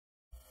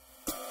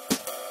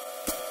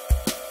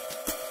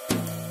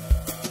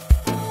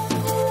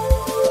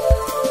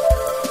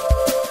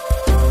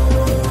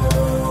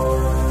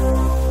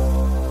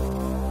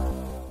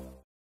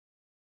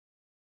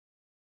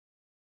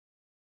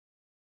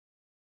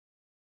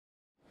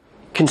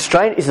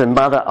Constraint is the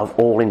mother of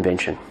all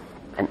invention,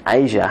 and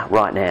Asia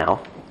right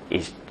now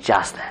is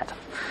just that.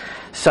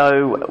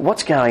 So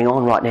what's going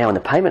on right now in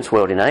the payments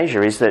world in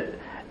Asia is that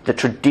the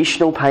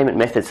traditional payment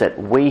methods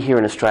that we here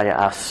in Australia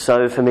are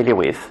so familiar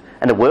with,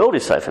 and the world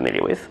is so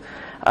familiar with,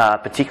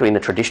 particularly in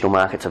the traditional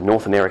markets of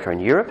North America and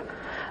Europe,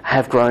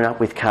 have grown up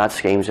with card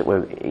schemes that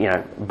were,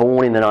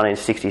 born in the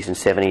 1960s and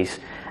 70s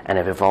and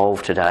have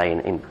evolved today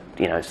in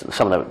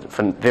some of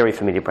the very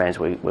familiar brands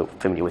we're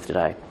familiar with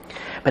today.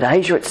 But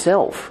Asia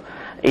itself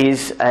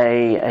is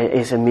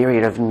a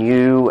myriad of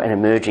new and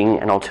emerging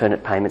and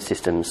alternate payment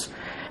systems.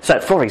 So,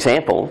 for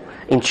example,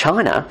 in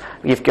China,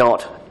 you've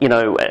got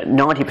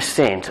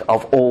 90%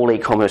 of all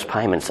e-commerce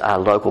payments are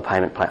local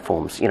payment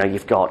platforms.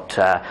 You've got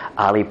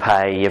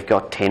AliPay, you've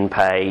got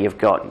Tenpay, you've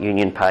got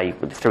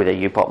UnionPay through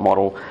their UPOP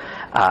model.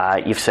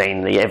 You've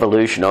seen the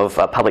evolution of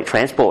public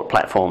transport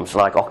platforms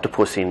like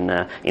Octopus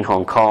in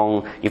Hong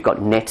Kong. You've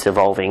got Nets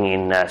evolving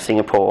in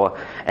Singapore.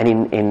 And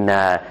in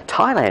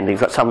Thailand,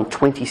 you've got some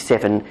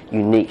 27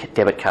 unique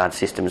debit card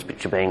systems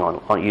which are being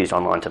used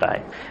online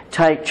today.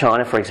 Take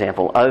China, for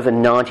example. Over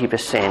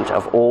 90%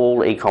 of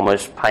all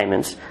e-commerce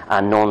payments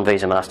are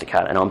non-Visa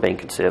Mastercard, and I'm being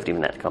conservative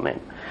in that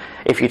comment.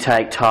 If you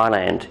take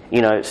Thailand,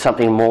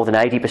 something more than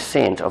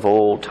 80% of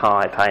all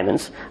Thai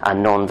payments are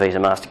non-Visa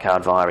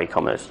Mastercard via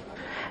e-commerce.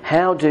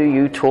 How do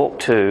you talk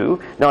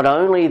to not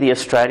only the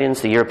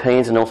Australians, the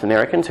Europeans and North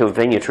Americans who have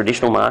been your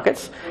traditional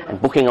markets and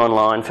booking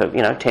online for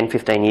 10,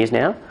 15 years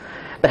now,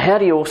 but how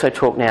do you also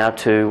talk now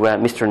to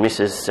Mr. and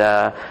Mrs.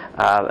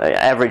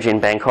 Average in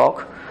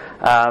Bangkok?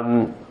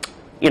 And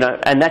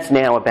that's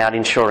now about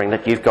ensuring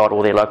that you've got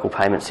all their local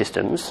payment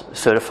systems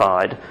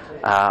certified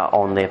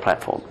on their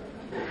platform.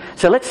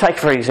 So let's take,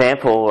 for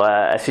example,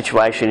 a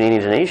situation in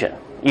Indonesia.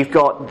 You've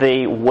got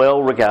the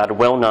well-regarded,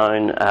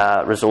 well-known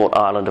resort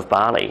island of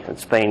Bali.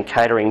 It's been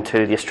catering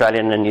to the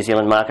Australian and New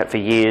Zealand market for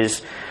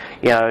years.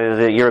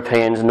 The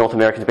Europeans and North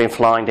Americans have been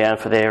flying down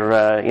for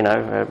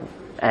their,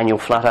 annual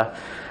flutter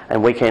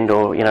and weekend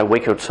or,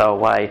 week or so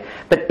away.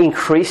 But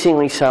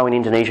increasingly so in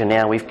Indonesia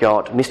now, we've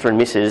got Mr. and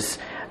Mrs.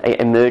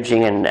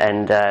 emerging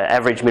and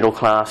average middle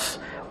class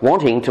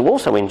wanting to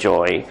also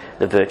enjoy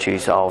the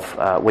virtues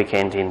of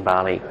weekend in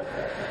Bali.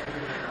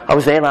 I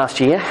was there last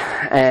year,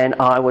 and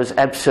I was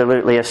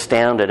absolutely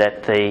astounded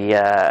at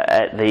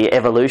the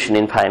evolution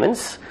in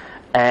payments,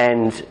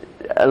 and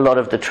a lot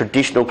of the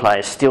traditional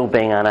players still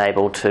being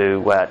unable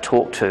to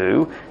talk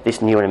to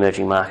this new and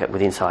emerging market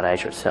within inside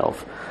Asia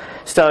itself.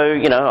 So,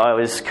 I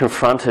was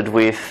confronted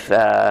with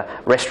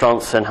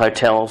restaurants and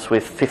hotels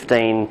with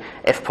 15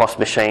 FPOS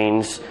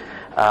machines,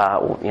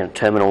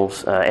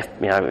 terminals,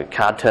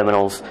 card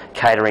terminals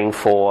catering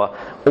for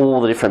all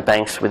the different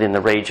banks within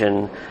the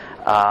region.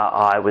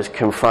 I was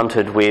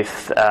confronted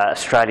with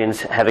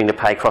Australians having to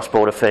pay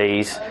cross-border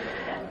fees,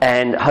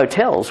 and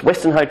hotels,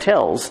 Western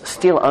hotels,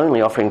 still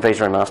only offering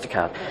Visa and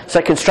Mastercard.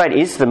 So constraint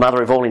is the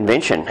mother of all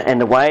invention,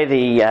 and the way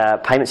the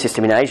payment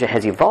system in Asia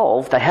has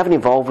evolved, they haven't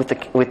evolved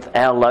with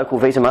our local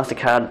Visa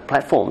Mastercard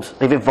platforms.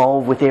 They've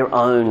evolved with their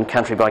own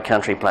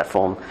country-by-country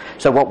platform.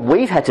 So what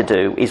we've had to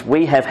do is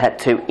we have had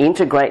to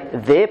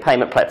integrate their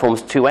payment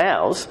platforms to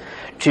ours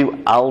to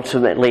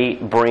ultimately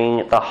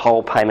bring the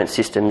whole payment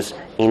systems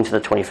into the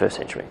 21st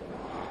century.